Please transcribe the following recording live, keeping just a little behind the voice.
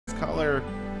color.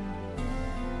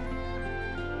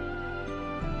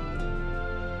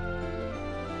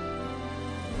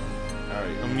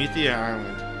 Alright, Amethia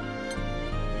Island.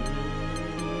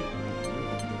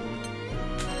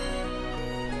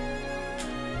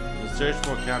 Let's search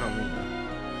for Katalina.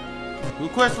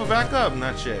 Request for backup?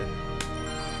 Not yet.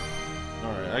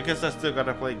 Alright, I guess I still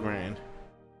gotta play Grand.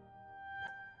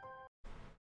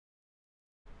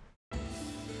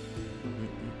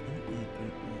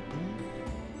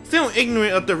 Still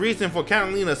ignorant of the reason for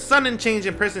Catalina's sudden change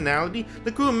in personality,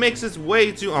 the crew makes its way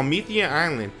to Amethia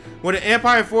Island, where the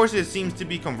Empire forces seems to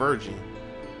be converging.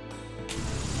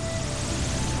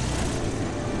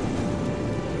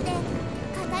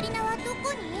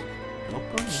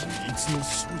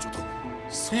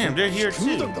 Damn, they're here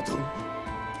too.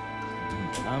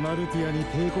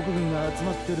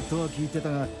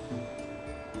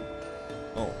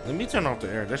 Oh, let me turn off the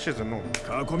air. That shit's annoying.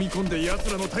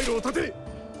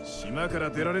 島か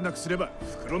ら出られなくすれば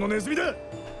袋のネズミだ。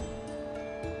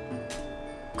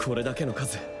これだけの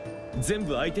数全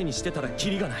部相手にしてたらキ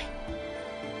リがない。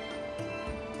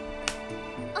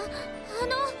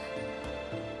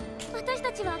私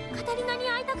たちはカタリナに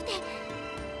会いたくて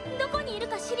どこにいる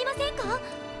か知りませんか？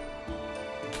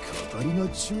カタリナ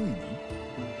注意に？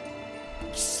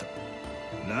貴様、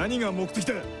何が目的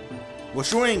だ？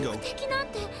 What's your angle? 目的なん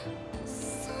て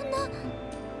そんな。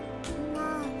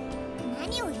まあ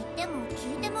何を言っても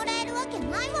聞いてもらえるわけ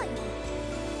ないわよ。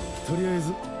とりあえ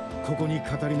ずここに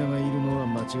カタリナがいるのは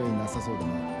間違いなさそうだ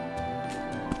な。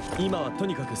今はと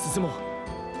にかく進もう。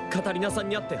カタリナさん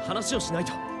に会って話をしない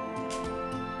と。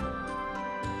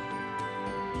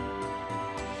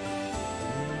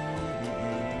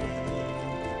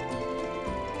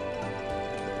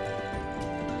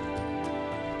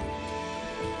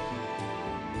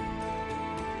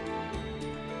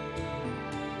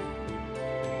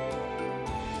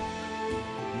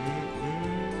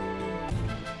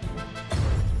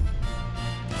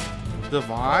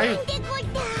Survive?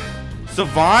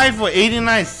 Survive for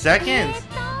 89 seconds?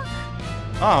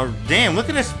 Oh, damn, look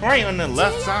at the sprite on the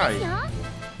left side.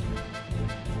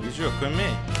 Use your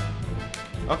equipment.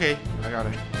 Okay, I got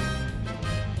it.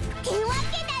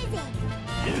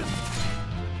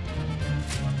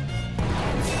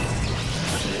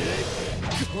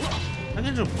 I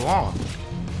can just block.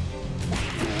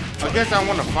 I guess I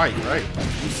want to fight, right?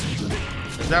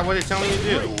 Is that what they're telling you to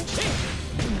do?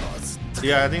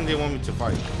 Yeah, I think they want me to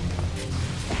fight.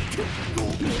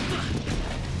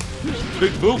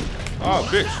 Big boop. Oh,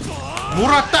 bitch.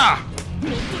 Murata!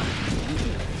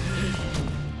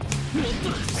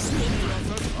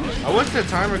 I wish the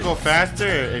timer go faster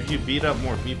if you beat up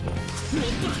more people.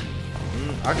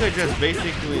 I could just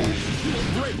basically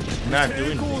not do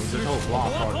anything. This whole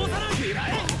block all day.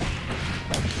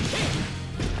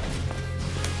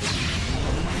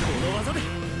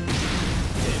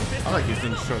 I like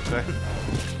using shortcut.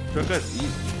 Shortcut's easy.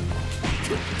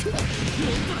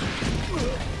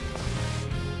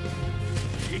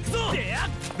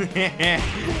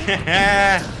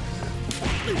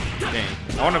 Dang,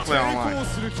 I want to play online.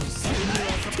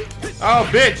 Oh,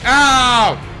 bitch!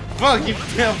 Ow! Fuck, you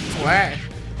fell flat.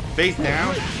 Face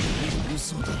down.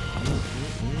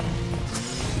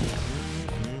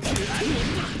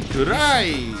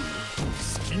 Right.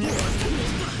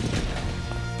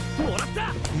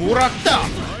 Murata!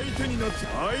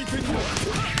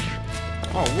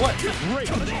 Oh, what?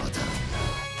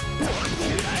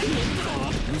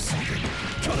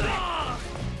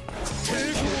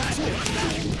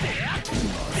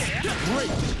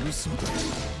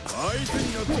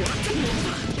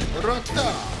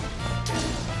 Murata!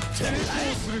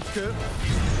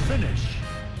 Finish.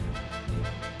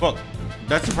 Fuck,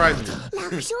 that surprised me.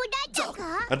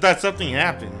 I thought something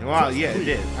happened. Well, yeah, it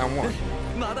did. I won.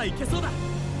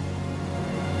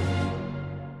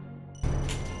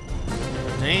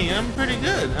 Dang, I'm pretty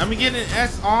good. I'm getting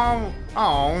S on.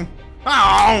 Oh,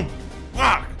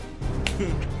 fuck.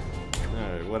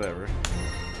 Alright, whatever.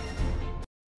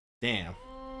 Damn,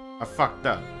 I fucked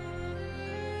up.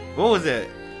 What was it?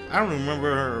 I don't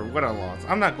remember what I lost.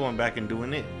 I'm not going back and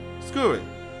doing it. Screw it.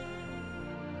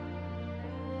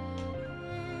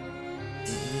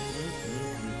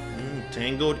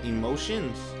 Tangled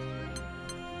emotions.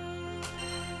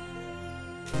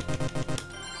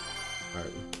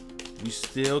 Alright. You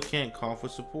still can't call for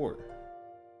support.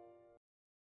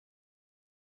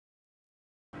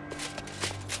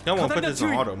 Come on, put this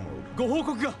in auto mode. ご報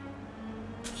告が。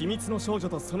秘密の少女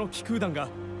とその気空団が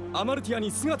アマルティア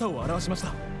に姿を現しまし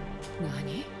た。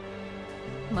何？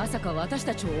まさか私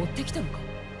たちを追ってきたのか？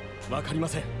わかりま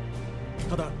せん。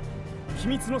ただ秘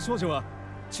密の少女は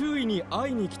注意に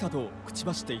会いに来たと口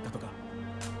走っていたとか。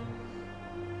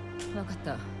分かっ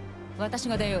た。私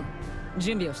が出よう。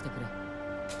準備をしてくれ。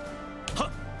は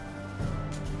っ。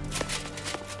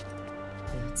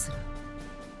奴ら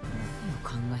何を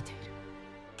考えてい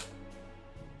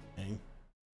る。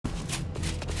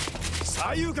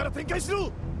左右から展開し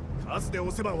ろ。数で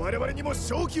押せば我々にも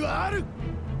勝機はある。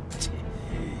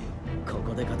こ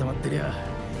こで固まってりゃ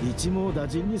一網打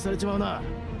尽にされちまうな。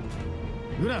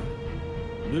グラン、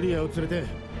ルリアを連れて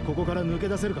ここから抜け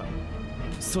出せるか。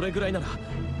それぐらいなら。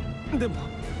でもこ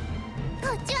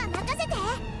っちは任せて。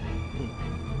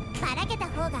ばらけた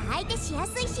方が相手しや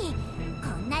すいし、こ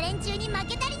んな連中に負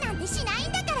けたりなんてしない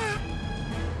んだから。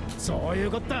そうい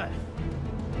うこった。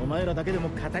お前らだけでも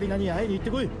カタリナに会いに行って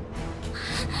こい。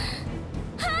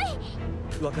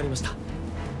わかりました。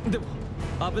でも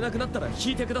危なくなったら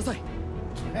引いてください。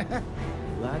分か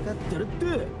ってるっ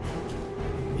て。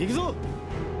行くぞ。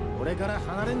俺から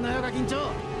離れんなよガキンチョ。だ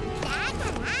か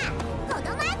ら子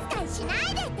供扱いしな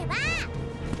いでってば。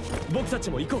僕たち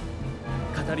も行こう。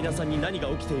カタリナさんに何が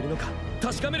起きているのか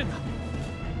確かめるんだ。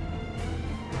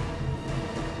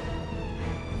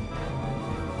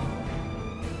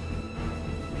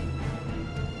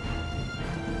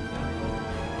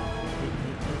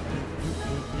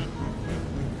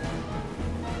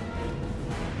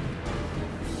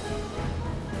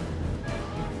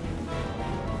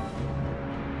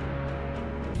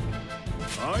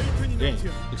Dang,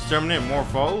 exterminate more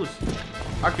foes?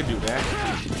 I could do that.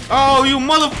 Oh, you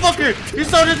motherfucker! You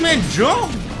saw this man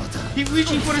jump! He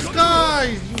reaching for the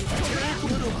skies! You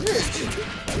little bitch!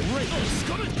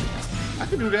 I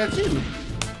could do that too.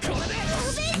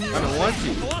 I don't want to.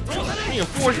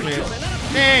 Reinforcements.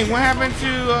 Dang, what happened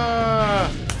to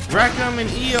Rackham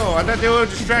and EO? I thought they were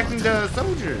distracting the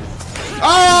soldiers.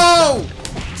 Oh!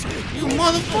 You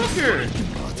motherfucker!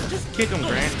 Just kick him,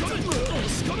 Grant.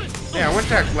 Yeah, I wish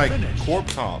that like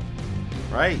corpse hop,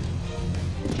 right?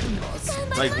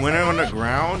 Like when they're on the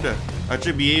ground, I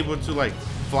should be able to like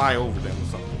fly over them or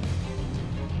something.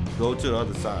 Go to the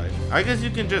other side. I guess you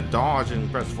can just dodge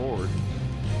and press forward.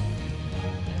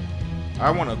 I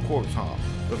want a corpse hop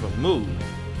with a move.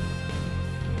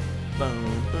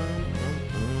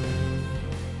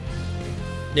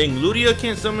 Dang, Ludia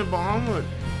can't summon Bahamut.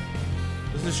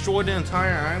 Let's destroy the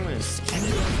entire island.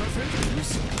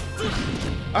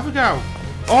 I forgot.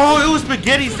 Oh, it was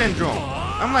spaghetti syndrome.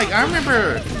 I'm like, I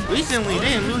remember recently,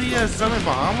 didn't Ludia summon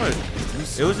Bahamut?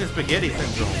 It was in spaghetti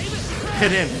syndrome.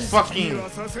 And then fucking,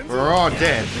 we're all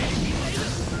dead.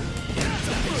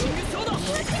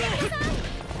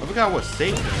 I forgot what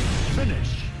saved them.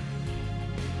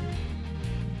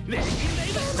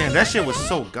 Damn, that shit was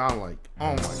so godlike.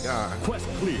 Oh my god.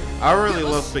 I really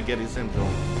love spaghetti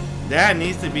syndrome. That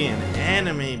needs to be an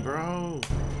anime, bro.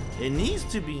 It needs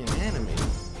to be an anime.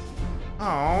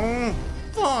 Oh,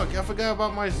 fuck. I forgot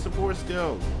about my support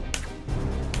skills.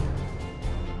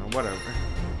 Whatever.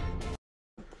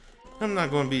 I'm not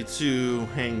going to be too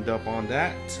hanged up on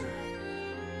that.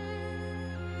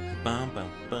 Bum,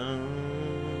 bum, bum.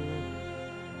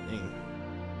 Dang.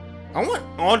 I want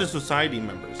all the society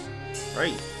members,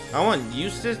 right? I want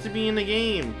Eustace to be in the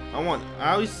game. I want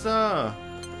Alisa,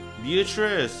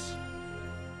 Beatrice.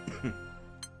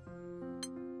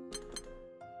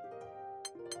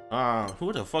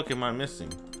 Who the fuck am I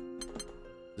missing?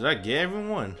 Did I get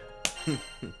everyone? I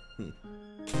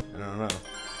don't know.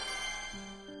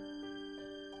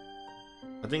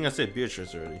 I think I said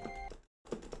Beatrice already.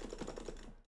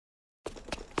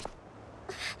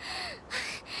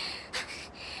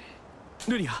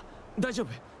 Lulia, 大丈夫？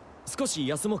少し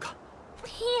休もうか。い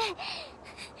え、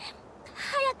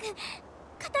早く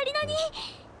カタリナに。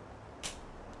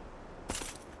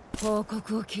報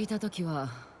告を聞いたときは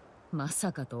ま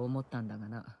さかと思ったんだが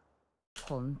な。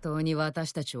本当に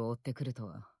私たちを追ってくると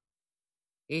は。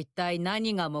一体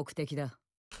何が目的だ？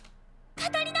カ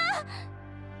タリナ。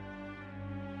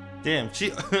Damn,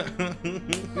 she.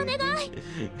 お願い。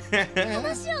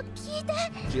話を聞いて。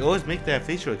She always make that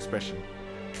facial expression.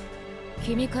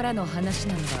 君からの話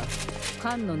ならば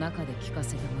缶の中で聞か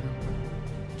せてもら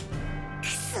おう。く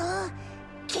そ、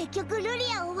結局ルリ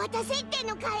アを渡せって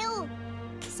のかよ。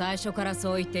最初から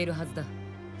そう言っているはずだ。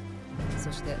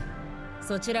そして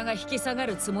そちらが引き下が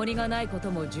るつもりがないこ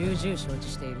とも重々承知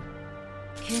している。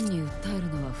剣に訴える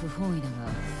のは不本意だが、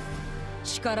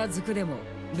力ずくでも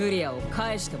ルリアを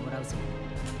返してもらうぞ。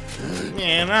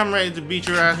Man, I'm ready to beat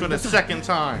your ass for the second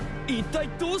time. 一体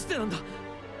どうしてなんだ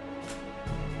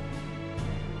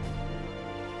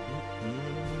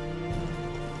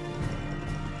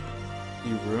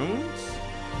？Runes?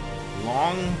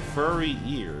 Long furry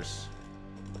ears.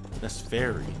 That's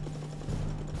fairy.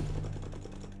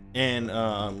 and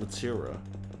Matira.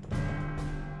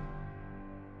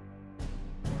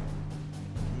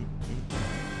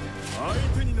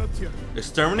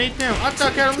 Exterminate them? I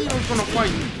thought Katalina was gonna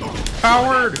fight me.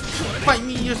 Coward! Fight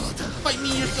me, you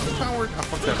so coward! I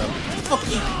fucked that up. Fuck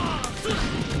you!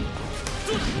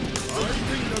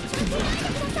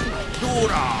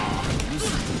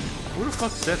 Who the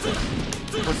fuck said that?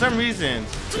 For some reason,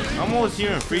 I'm always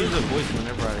hearing Frieza's voice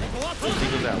whenever I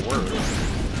think of that word.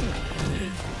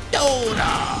 I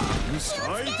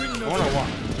wanna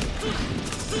watch.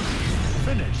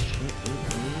 Finish.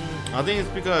 I think it's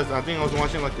because I was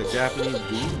watching like a Japanese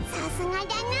dude.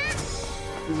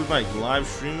 He was like live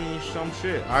streaming some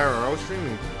shit, IRL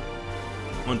streaming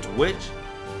on Twitch,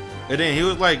 and then he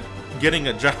was like getting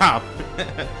a job,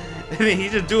 and then he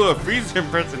just do a Frieza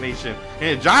impersonation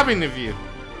in a job interview,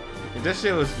 and that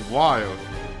shit was wild.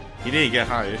 He didn't get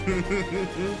hired.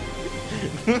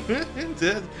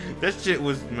 that shit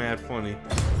was mad funny.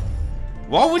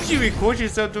 Why would you record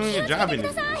yourself doing a job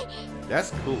interview?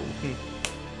 That's cool.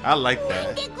 I like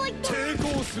that.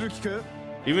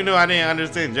 Even though I didn't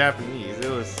understand Japanese,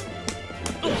 it was.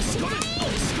 I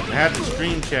had the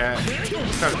stream chat,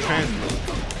 try to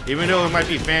translate. Even though it might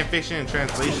be fan fiction and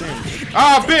translation.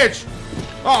 Ah, bitch!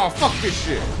 Oh, fuck this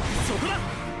shit.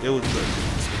 It was good.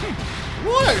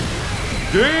 What?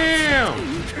 Damn!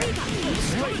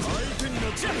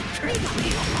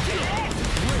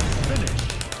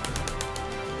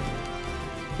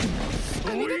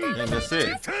 And that's it.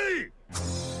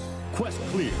 Quest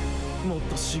clear. もっ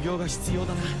と修行が必要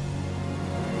だな。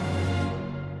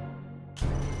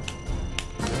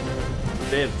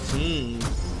15.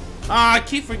 Ah, I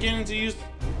keep forgetting to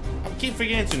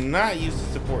not use the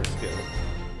support skill.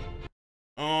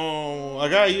 Oh, I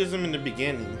gotta use them in the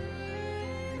beginning.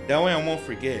 That way I won't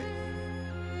forget.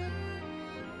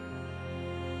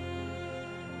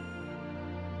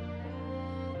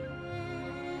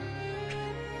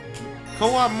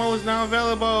 Co-op mode is now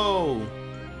available.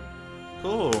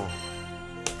 Cool.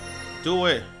 Do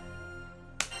it.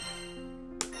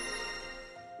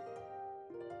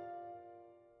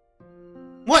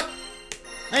 What?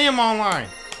 I am online.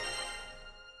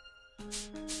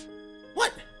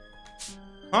 What?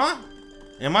 Huh?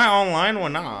 Am I online or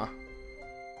not?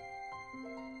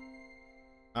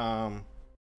 How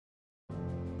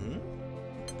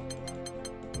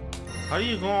do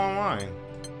you go online?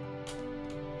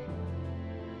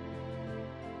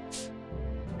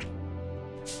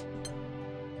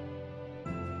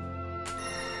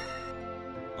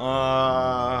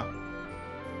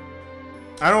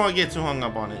 I don't want to get too hung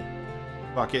up on it.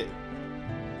 Fuck it.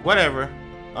 Whatever.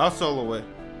 I'll solo it.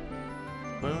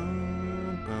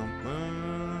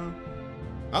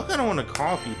 I kind of want to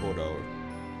call people though.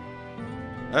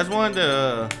 That's one of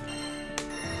the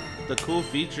cool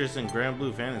features in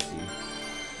Granblue Fantasy.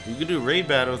 You can do raid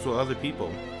battles with other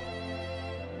people.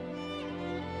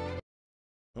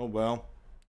 Oh well.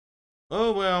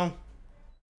 Oh well.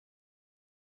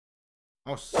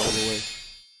 I'll solo it.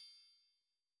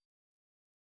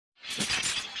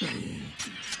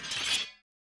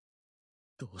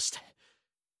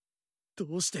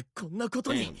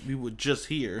 Damn, we were just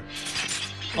here.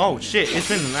 Oh shit, it's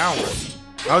been an hour.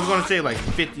 I was gonna say like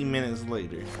 50 minutes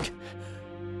later.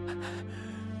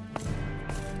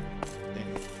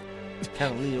 Damn.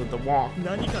 Katalina with the walk.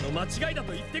 何かの間違いだ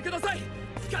と言ってください、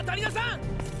カタリナさん。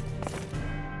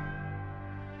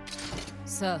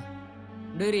さあ、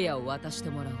ルリアを渡して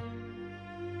もらおう。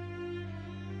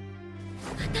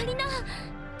カタリナ、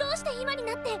どうして今に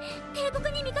なって帝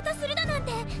国に味方するだなん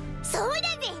て。そうだぜ、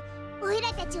オイ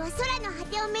ラたちは空の果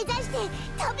てを目指して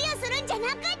旅をするんじゃな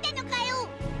かったのかよ。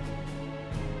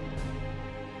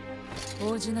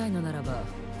応じないのならば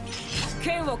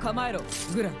剣を構えろ、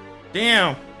グラン。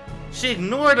 Damn, she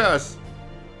ignored us.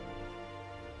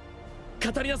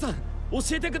 カタリナさん、教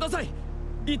えてください。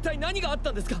一体何があっ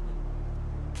たんですか。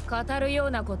語るよ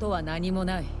うなことは何も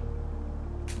ない。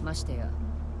ましてや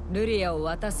ルリアを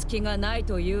渡す気がない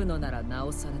というのならな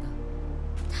おさらだ。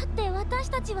だって私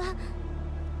たちは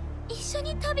一緒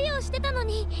に旅をしてたの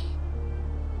に、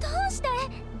どうして。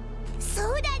そ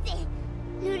うだぜ、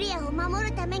ルリアを守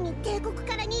るために帝国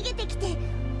から逃げてきて、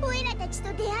オイラたち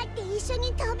と出会って一緒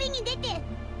に旅に出て、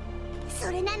そ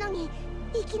れなのに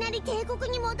いきなり帝国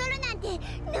に戻るなんて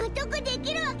納得で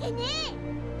きるわけね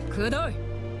え。くどい、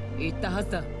言ったは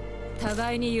ずだ。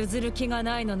互いに譲る気が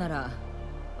ないのなら、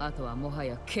あとはもは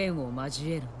や剣を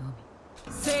交えるのみ。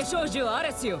聖少女ア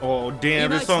レスよ。 Oh damn,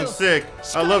 this song's sick.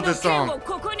 I love this song.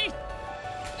 ここに。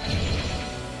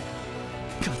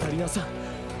カタリナさん、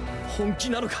本気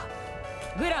なのか。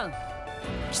グラン、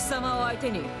貴様を相手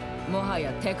にもは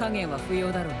や手加減は不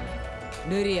要だろう。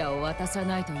ルリアを渡さ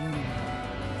ないというのは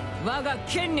我が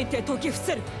剣にて解き伏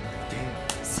せる。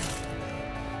さ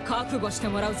あ覚悟して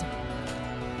もらうぞ。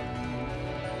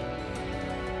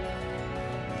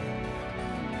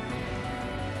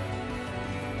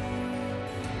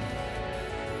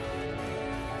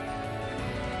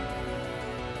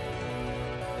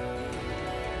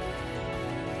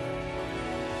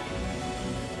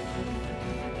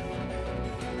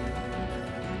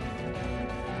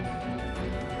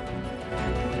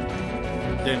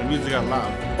Then the music got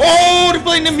loud. Oh, they're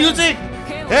playing the music!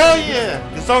 Hell yeah!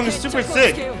 The song is super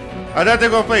sick. I thought they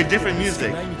were gonna play different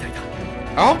music.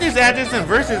 I hope these add this in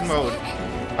versus mode.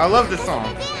 I love this song.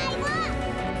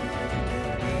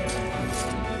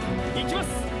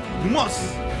 You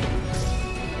must.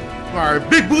 Alright,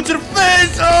 big boot to the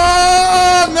face!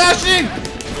 Oh, mashing!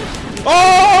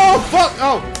 Oh, fuck!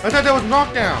 Oh, I thought that was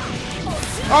knockdown.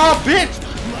 Oh, bitch!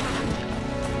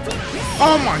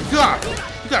 Oh my god!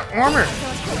 You got armor!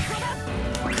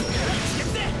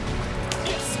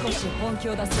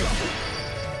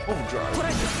 Overdrive.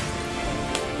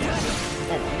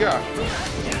 Oh my god.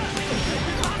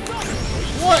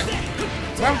 What?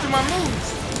 What happened to my moves?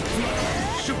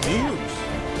 Shoot moves.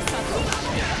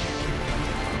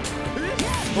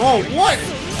 Oh, what?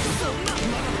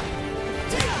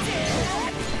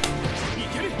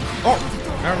 Oh,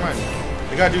 never mind.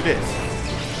 I gotta do this.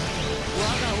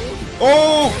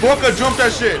 Oh, fuck, I jumped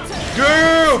that shit.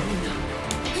 Girl!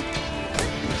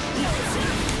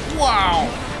 Wow.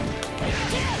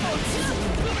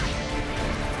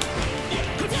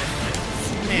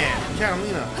 Man,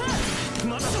 Katalina.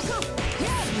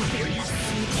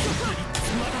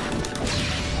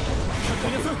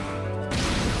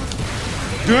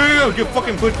 Damn, get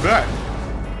fucking pushed back.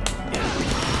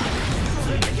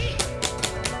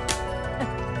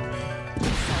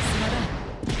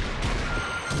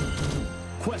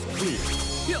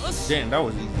 Damn, that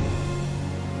was easy.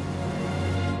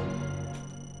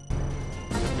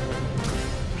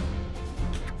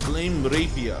 Flame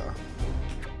Rapier.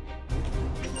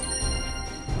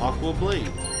 Aqua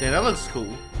Blade. Damn, that looks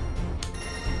cool.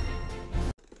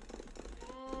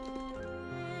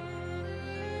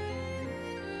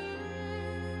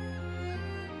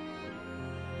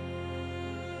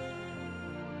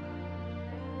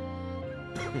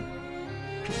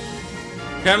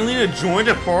 Katalina joined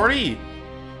a party.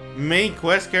 Main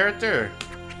quest character.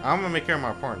 I'm gonna make her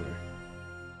my partner.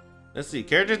 Let's see.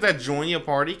 Characters that join your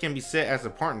party can be set as a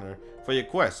partner for your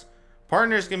quest.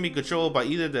 Partners can be controlled by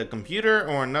either the computer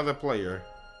or another player.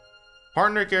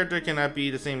 Partner character cannot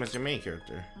be the same as your main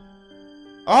character.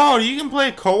 Oh, you can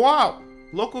play co-op.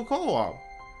 Local co-op.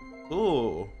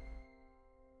 Ooh.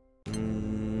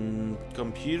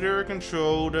 Computer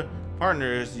controlled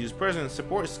partners use present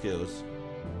support skills.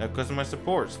 Have customized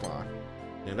support slot.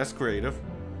 Yeah, that's creative.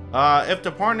 If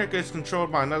the partner is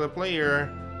controlled by another player,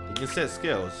 you can set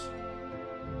skills.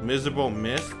 Miserable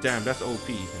miss? Damn, that's OP.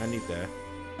 I need that.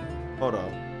 Hold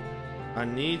on. I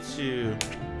need to...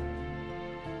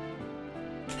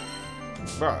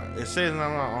 Bro, it says I'm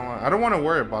not online. I don't want to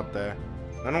worry about that.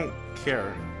 I don't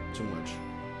care too much.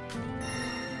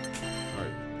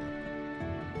 Alright.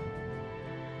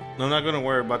 I'm not going to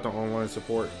worry about the online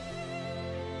support.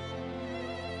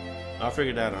 I'll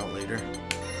figure that out later.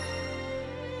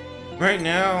 Right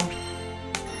now, I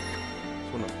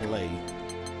just want to play.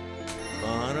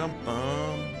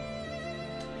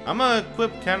 I'm gonna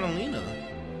equip Katalina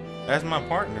as my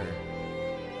partner.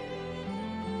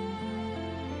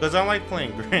 Because I like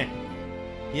playing Grant.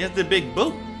 He has the big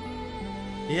boot.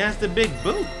 He has the big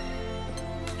boot.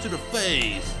 To the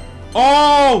face.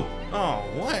 Oh! Oh,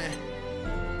 what?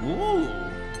 Ooh.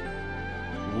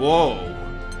 Whoa.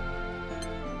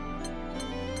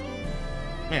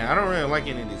 Man, I don't really like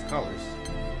any of these colors.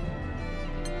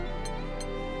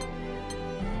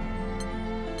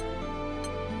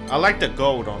 I like the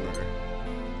gold on her.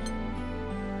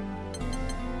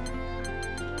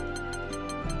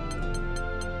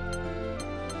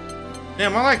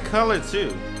 Damn, I like color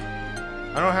too.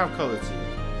 I don't have color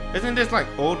too. Isn't this like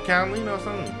old Katalina or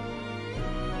something?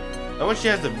 I wish she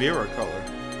has the Vera color.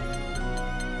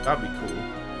 That'd be cool.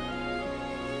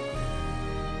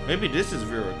 Maybe this is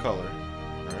Vera color.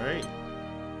 Alright.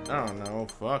 I don't know.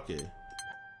 Fuck it.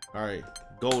 Alright.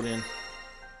 Golden.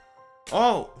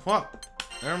 Oh, fuck.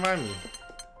 Never mind me.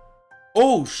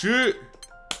 Oh, shit.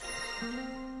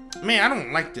 Man, I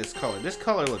don't like this color. This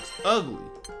color looks ugly.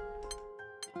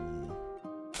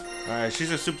 Alright,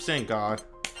 she's a Super Saiyan God.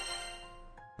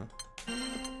 Huh?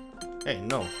 Hey,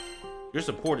 no. You're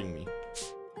supporting me.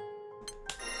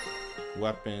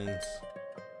 Weapons.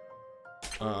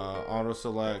 Auto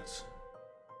select.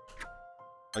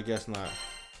 I guess not.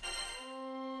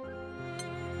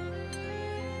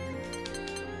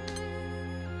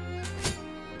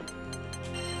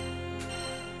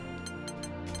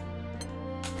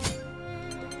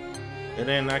 And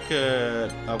then I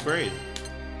could upgrade.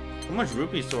 How much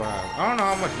rupees do I have? I don't know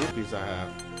how much rupees I have.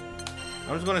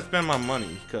 I'm just gonna spend my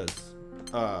money because,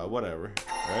 whatever,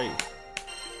 right?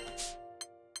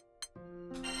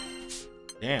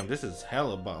 Damn, this is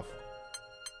hella buff.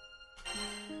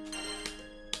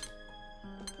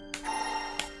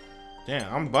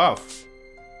 Damn, I'm buff.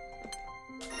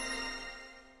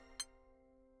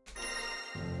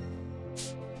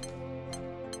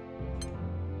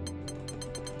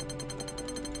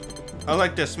 I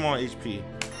like that small HP.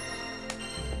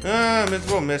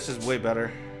 Miserable Mist is way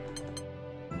better.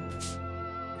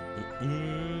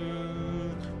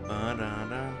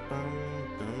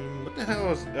 What the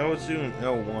hell is I was doing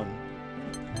L1?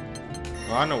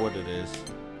 Oh, I know what it is.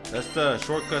 That's the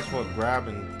shortcuts for grab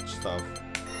and stuff.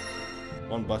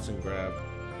 One button grab,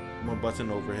 one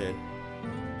button overhead.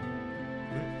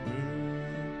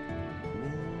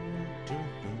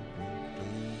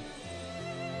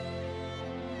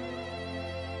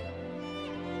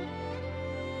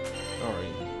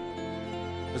 Alright.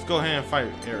 Let's go ahead and fight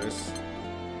Eris.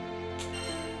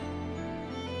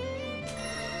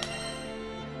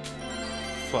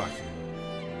 Fuck.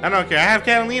 I don't care. I have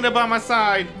Katalina by my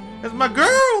side. That's my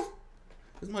girl.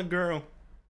 That's my girl.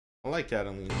 I like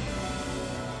Katalina.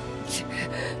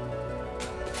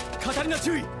 Katalina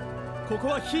注意。ここ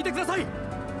は引いてください。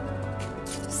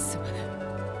すまない。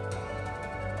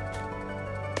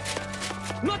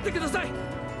待ってください。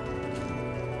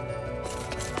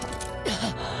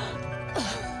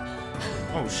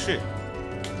Oh shit.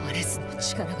 アレスの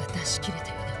力が出し切れて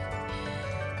いない。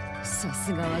さ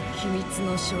すがは機密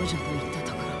の少女といっ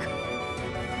たところか。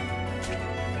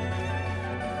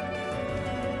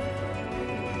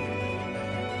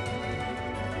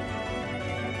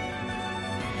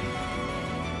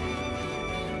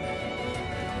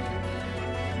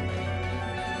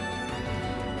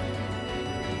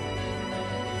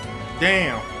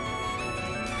Damn.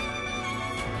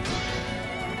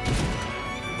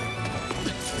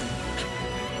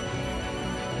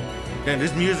 Damn,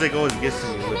 this music always gets to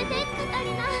me. Look at it.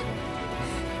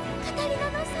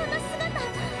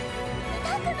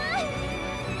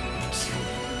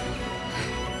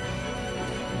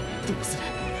 どうする？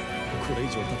これ以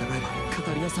上戦えばカ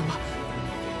タリナさんは。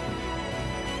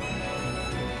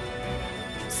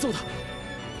そうだ。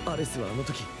アレスはあの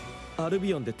時アル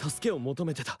ビオンで助けを求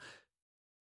めてた。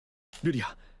ルリ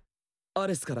ア、ア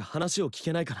レスから話を聞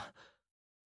けないかな。や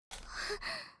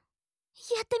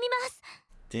ってみます。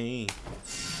Dang.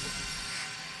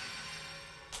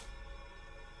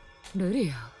 ルリ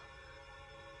ア、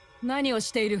何を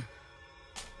している？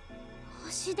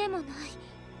星でもない、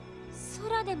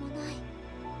空でもな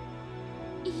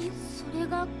い。いい、それ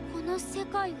がこの世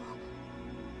界を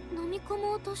飲み込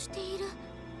もうとしている。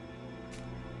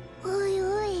おい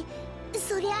おい、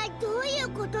そりゃどういう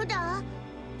ことだ？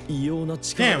異様な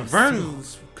力。Damn,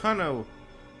 Vern's kind of.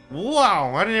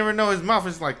 Wow, I didn't even know his mouth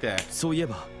is like that. そういえ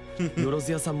ば、よろ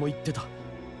ずやさんも言ってた。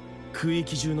空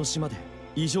域中の島で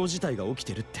異常事態が起き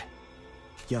てるって。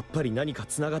やっぱり何か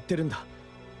繋がってるんだ。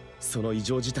その異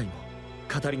常事態も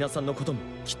カタリナさんのことも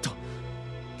きっと。教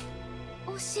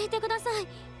えてください。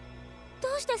ど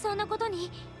うしてそんなことに？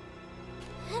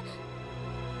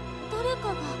誰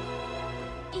かが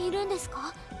いるんです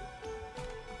か？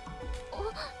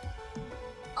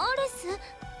アレス？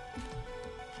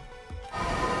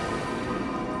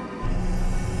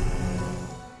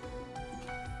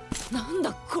なん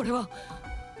だこれは。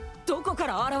どこか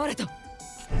ら現れた？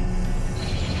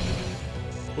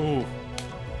お。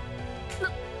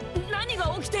何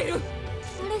が起きている？アレ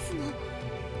スの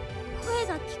声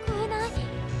が聞こえない。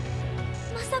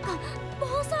まさか暴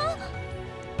走？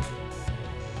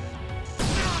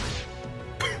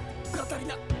カタリ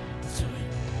ナ。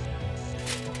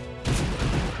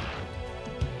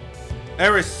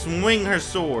Eris swing her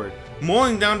sword,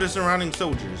 mowing down the surrounding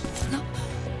soldiers.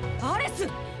 アレス、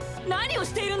何を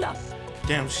しているんだ？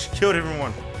 Damn, she killed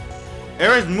everyone.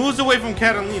 Eris moves away from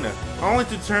Katalina, only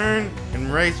to turn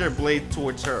and raise her blade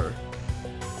towards her.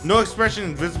 No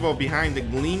expression is visible behind the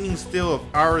gleaming steel of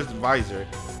Aura's visor.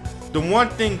 The one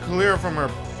thing clear from her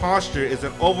posture is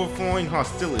an overflowing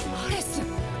hostility. アレス、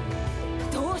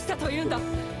どうしたというんだ？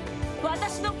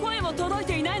私の声も届い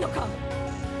ていないのか？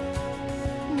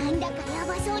なんだかヤ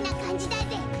バそうな感じだぜ。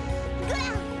グラン、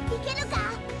いけるか？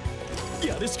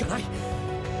やるしかない。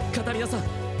カタリナさん、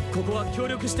ここは協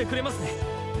力してくれますね。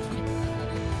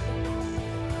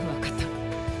分かった。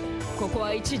ここ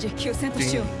は一時休戦と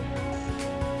しよう。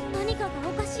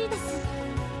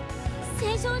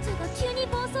青少獣が急に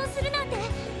暴走するなんて。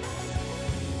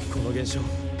この現象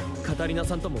カタリナ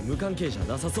さんとも無関係じゃ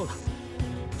なさそうだ。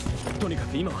とにか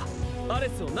く今はアレ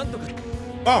スをなんとか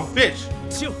Oh, bitch!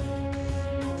 しよう。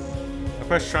 I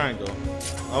pressed triangle.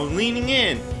 I was leaning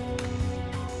in.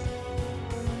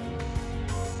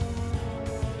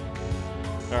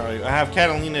 Alright, I have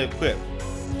Katalina equipped.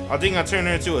 I think I turned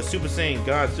her into a Super Saiyan,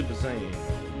 God Super Saiyan.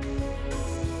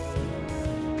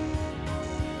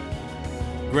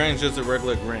 Gran's just a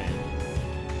regular Gran.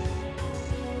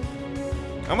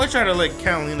 I'm gonna try to let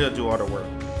Katalina do all the work.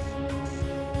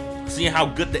 See how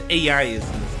good the AI is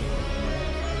in this game.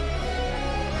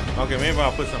 Okay, maybe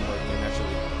I'll put some work in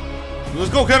actually. Let's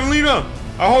go, Katalina!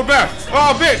 I hold back.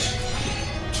 Oh, bitch!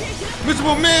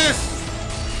 Missable miss!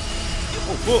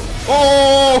 Oh, fuck.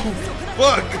 Oh,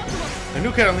 fuck! I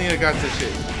knew Katalina got this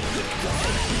shit.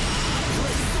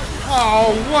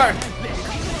 Oh, what?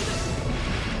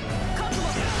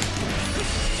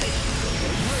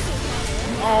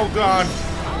 Oh, God.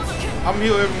 I'm gonna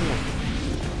heal everyone.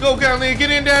 Go, Katalina,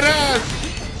 get in that ass!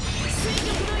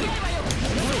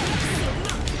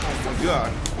 Oh, my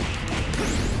God.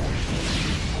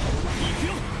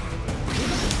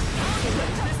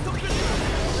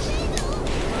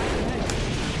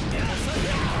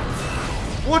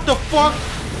 What the fuck?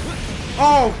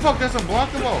 Oh, fuck, that's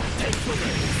unblockable.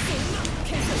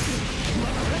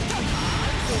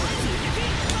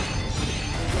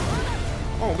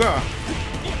 Oh, God.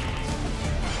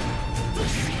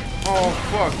 Oh,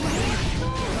 fuck.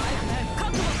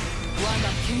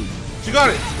 She got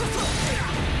it.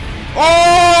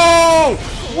 Oh!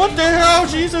 What the hell?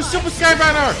 She used a super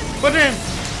skybanner. But then,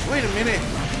 wait a minute.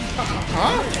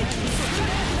 Huh?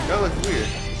 That looks weird.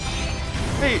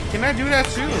 Hey, can I do that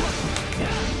too?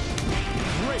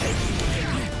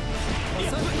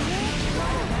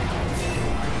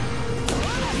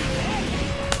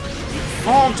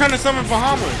 Oh, I'm trying to summon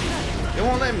Bahamut. It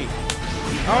won't let me.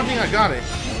 I don't think I got it.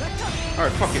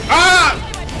 Alright, fuck it. Ah!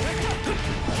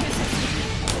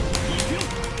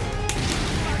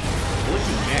 What's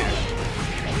you mad?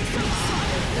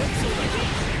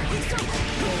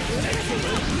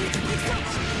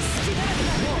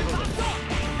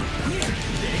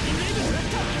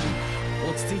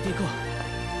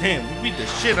 Damn, we beat the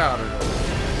shit out of her.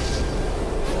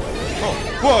 Oh,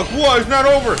 fuck, what? It's not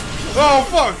over. Oh,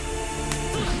 fuck.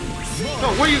 No,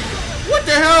 what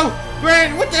the hell?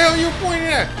 Gran, what the hell are you pointing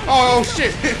at? Oh,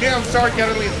 shit. I'm sorry,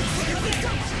 Katalina.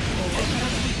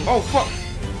 Oh, fuck.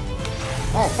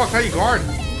 Oh, fuck, how you guard?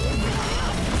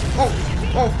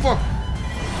 Oh, fuck.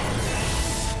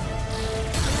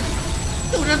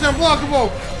 Dude, that's unblockable.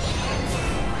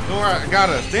 Don't worry, I got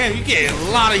us. Damn, you get a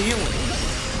lot of healing.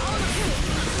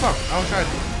 Fuck, I was trying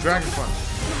to Dragon Punch.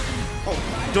 Oh,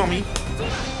 dummy.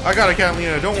 I got it,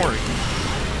 Katalina, don't worry.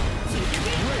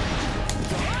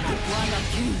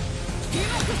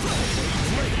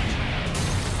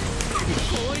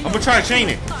 I'm gonna try to chain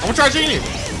it. I'm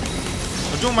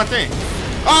doing my thing.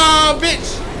 Oh,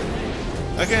 bitch!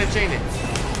 I can't chain it.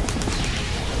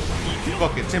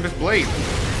 Fucking Tempest Blade.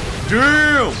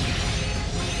 Damn!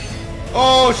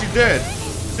 Oh, she's dead.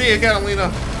 See ya,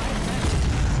 Katalina.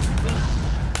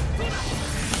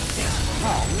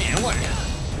 Oh, man, what?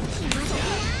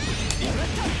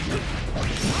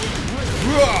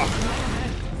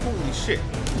 Holy shit.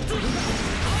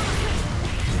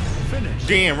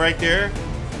 Damn, right there.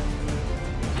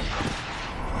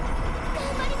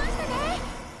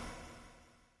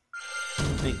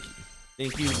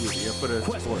 Thank you, Yulia, for the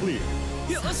support.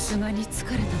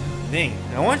 Dang,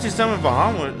 I wanted to summon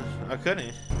Bahamut. I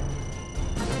couldn't.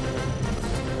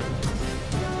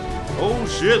 Oh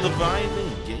shit,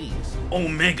 Leviathan Gaze.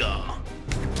 Omega.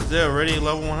 Is that already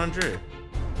level 100?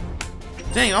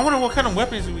 Dang, I wonder what kind of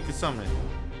weapons we could summon.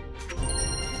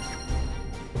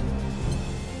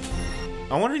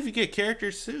 I wonder if you get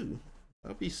characters too.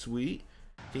 That'd be sweet.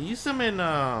 Can you summon,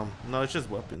 no, it's just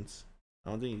weapons. I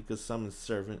don't think you could summon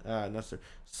servant, not sir,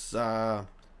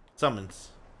 summons.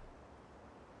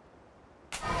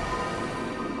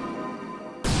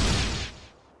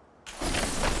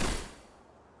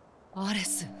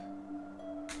 Ares.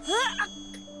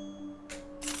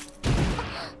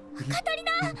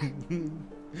 Katalina!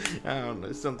 I don't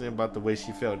know, something about the way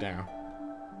she fell down.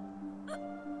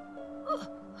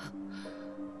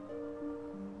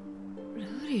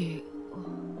 Luri, こ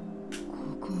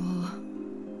こは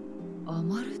ア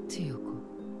マルティアか。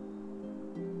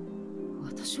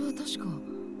私は確か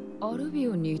アルビ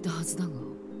オンにいたはずだが。お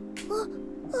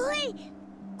い、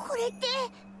これってよ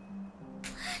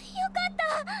かった。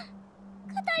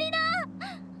カタリナ、元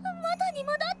に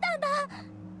戻ったんだ。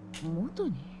元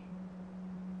に？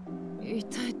い一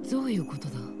体どういうこと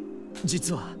だ？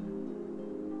実は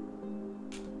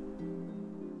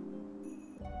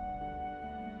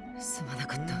すまな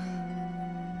かっ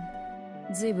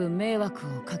た。ずいぶん迷惑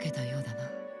をかけたようだな。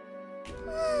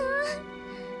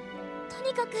と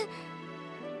にかく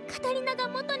カタリナが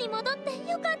元に戻って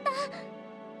よかった。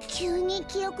急に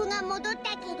記憶が戻っ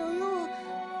たけどよ、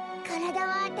体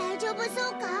は大丈夫そ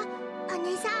うか、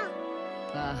姉さん。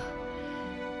ああ、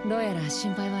どうやら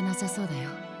心配はなさそうだよ、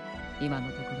今の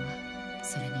ところは。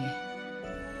それに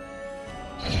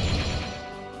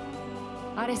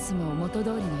アレスも元通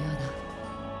りのよう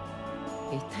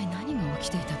だ。一体何が起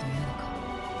きていたというのか。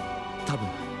多分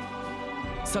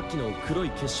さっきの黒い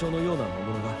結晶のような魔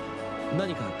物が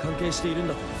何か関係しているん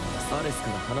だと思います。アレス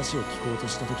から話を聞こうと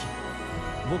した時、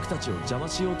僕たちを邪魔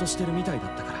しようとしてるみたいだ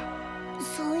ったから。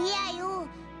そういやよ、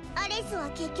アレスは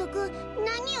結局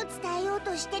何を伝えよう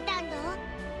としてたんだ？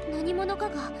何者か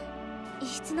が異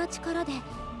質な力で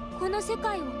この世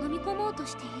界を飲み込もうと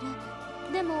してい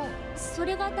る。でもそ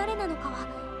れが誰なのかは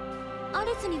ア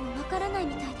レスにもわからない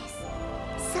みたいです。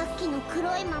さっきの黒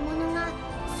い魔物が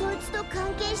そいつと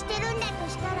関係してるんだと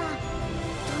したらと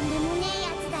んでもねえや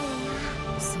つだよ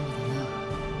な。そう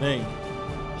だな。Dang.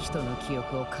 人の記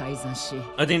憶を改ざんし、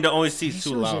 I think the OSC is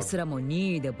too 少女 loud. すらも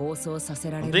任意で暴走させ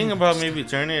られ I'm る。 thinking about maybe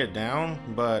turning it down,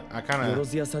 but I よ kind ろ of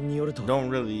ずやさんによると、 don't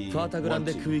really ファータグラン want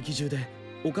デ空 to. 域中で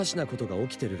おかしなことが起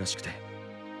きてるらしくて。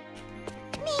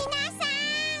皆さ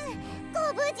んご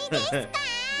無事ですか？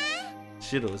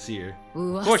 Shido's here.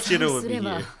 噂 Of course Shido を would す be れ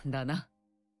ば here. だな。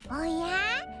おや、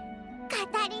カ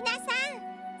タリナさん、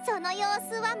その様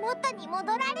子は元に戻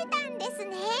られたんです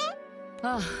ね。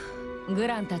ああ、グ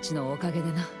ランたちのおかげ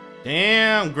でな。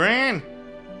Damn, Gran.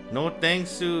 No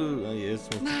thanks to. Oh, yeah, it's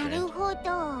supposed to な be る Gran. ほど。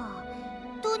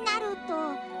となると、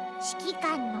指揮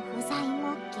官の不在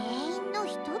も原因の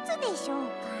一つでしょう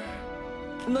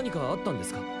か。何かあったんで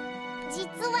すか？実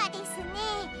はですね、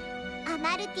ア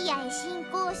マルティアへ侵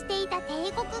攻していた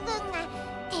帝国軍が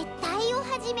撤退を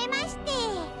始めまして、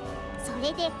そ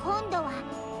れで今度は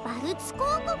バルツ公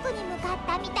国に向かっ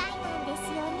たみたいなんです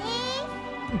よね。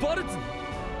バルツに？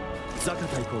ザカ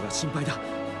大公が心配だ。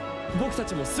僕た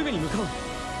ちもすぐに向かう。た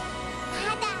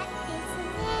だで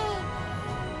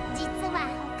すね、実は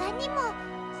他にも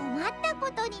困ったこ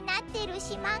とになってる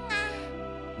島が。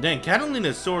Dang,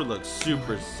 Catalina's sword looks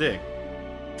super sick.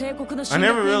 帝国の I 侵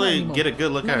never 略以外 really にも get a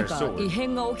good look at 何 her か異 sword.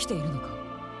 変が起きているのか。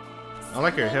 I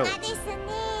like her それ hilt. がですね、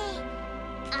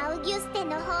アウギュステ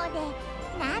の方で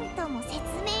なんとも説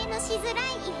明のしづらい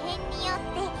異変によっ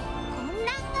て混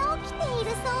乱が起きてい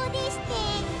るそうでして。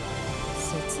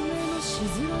説明のし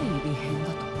づらい異変だ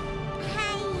と。は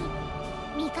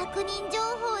い、未確認情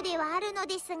報ではあるの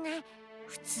ですが、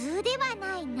普通では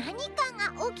ない何か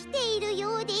が起きている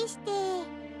ようでして。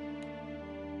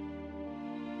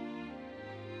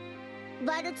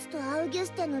バルツとアウギュ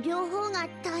ステの両方が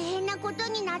大変なこと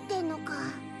になってんのか。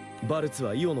バルツ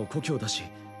はイオの故郷だし、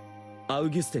アウ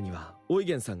ギュステにはオイ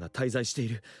ゲンさんが滞在してい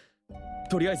る。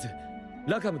とりあえず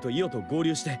ラカムとイオと合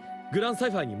流してグランサ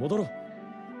イファーに戻ろう。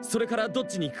それからどっ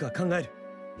ちに行くか考える。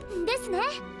ですね。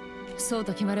そう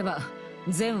と決まれば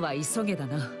善は急げだ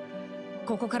な。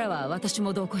ここからは私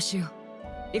も同行しよ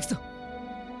う。行くぞ。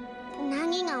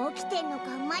何が起きてんのか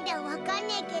まだわかん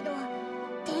ねえけど、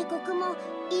帝国も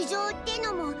異常って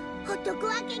のもほっとく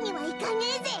わけにはいかね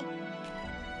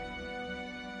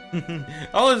えぜ。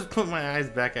I always put my eyes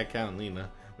back at Katalina.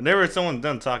 Whenever someone's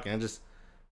done talking, I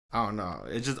don't know.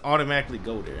 It just automatically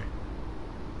go there.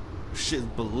 Shit's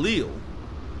Belial.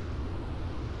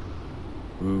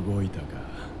 動いたか。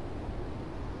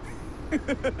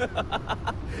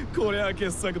こりゃ傑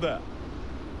作だ。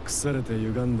腐れて歪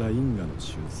んだ因果の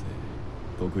修正。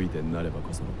得意点になれば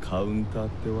こそのカウンターっ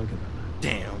てわけだ。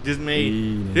 Damn, this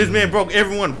man broke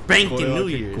everyone banking New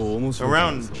Year's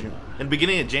around in the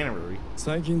beginning of January.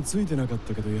 最近ついてなかっ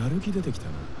たけどやる気出てきた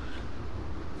な。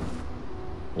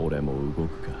俺も動く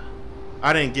か。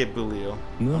 I didn't get Belial.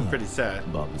 I'm pretty sad.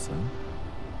 バブさん。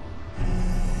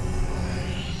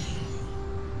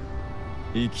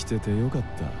生きててよかった。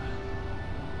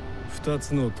二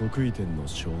つの得意点の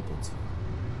衝突。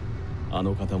あ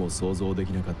の方も想像でき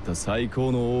なかった最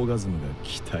高のオーガズムが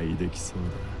期待できそうだ。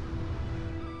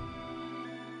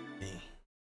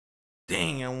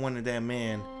Dang, I wanted that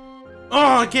man.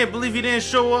 Oh, I can't believe he didn't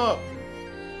show up.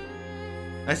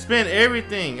 I spent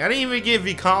everything. I didn't even get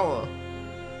Vikala.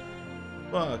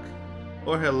 Fuck.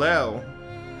 Or Hillel.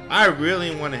 I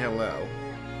really wanted Hillel.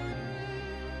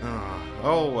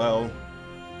 Oh well.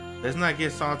 Let's not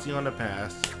get salty on the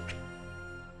past.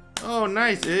 Oh,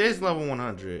 nice. It is level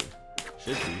 100.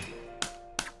 Should be.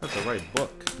 That's the right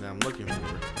book that I'm looking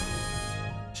for.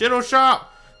 Shido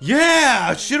Shop!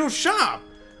 Yeah, Shido shop.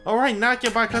 All right, now I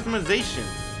can buy customizations.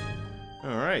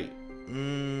 All right.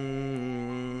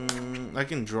 I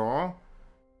can draw.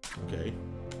 Okay.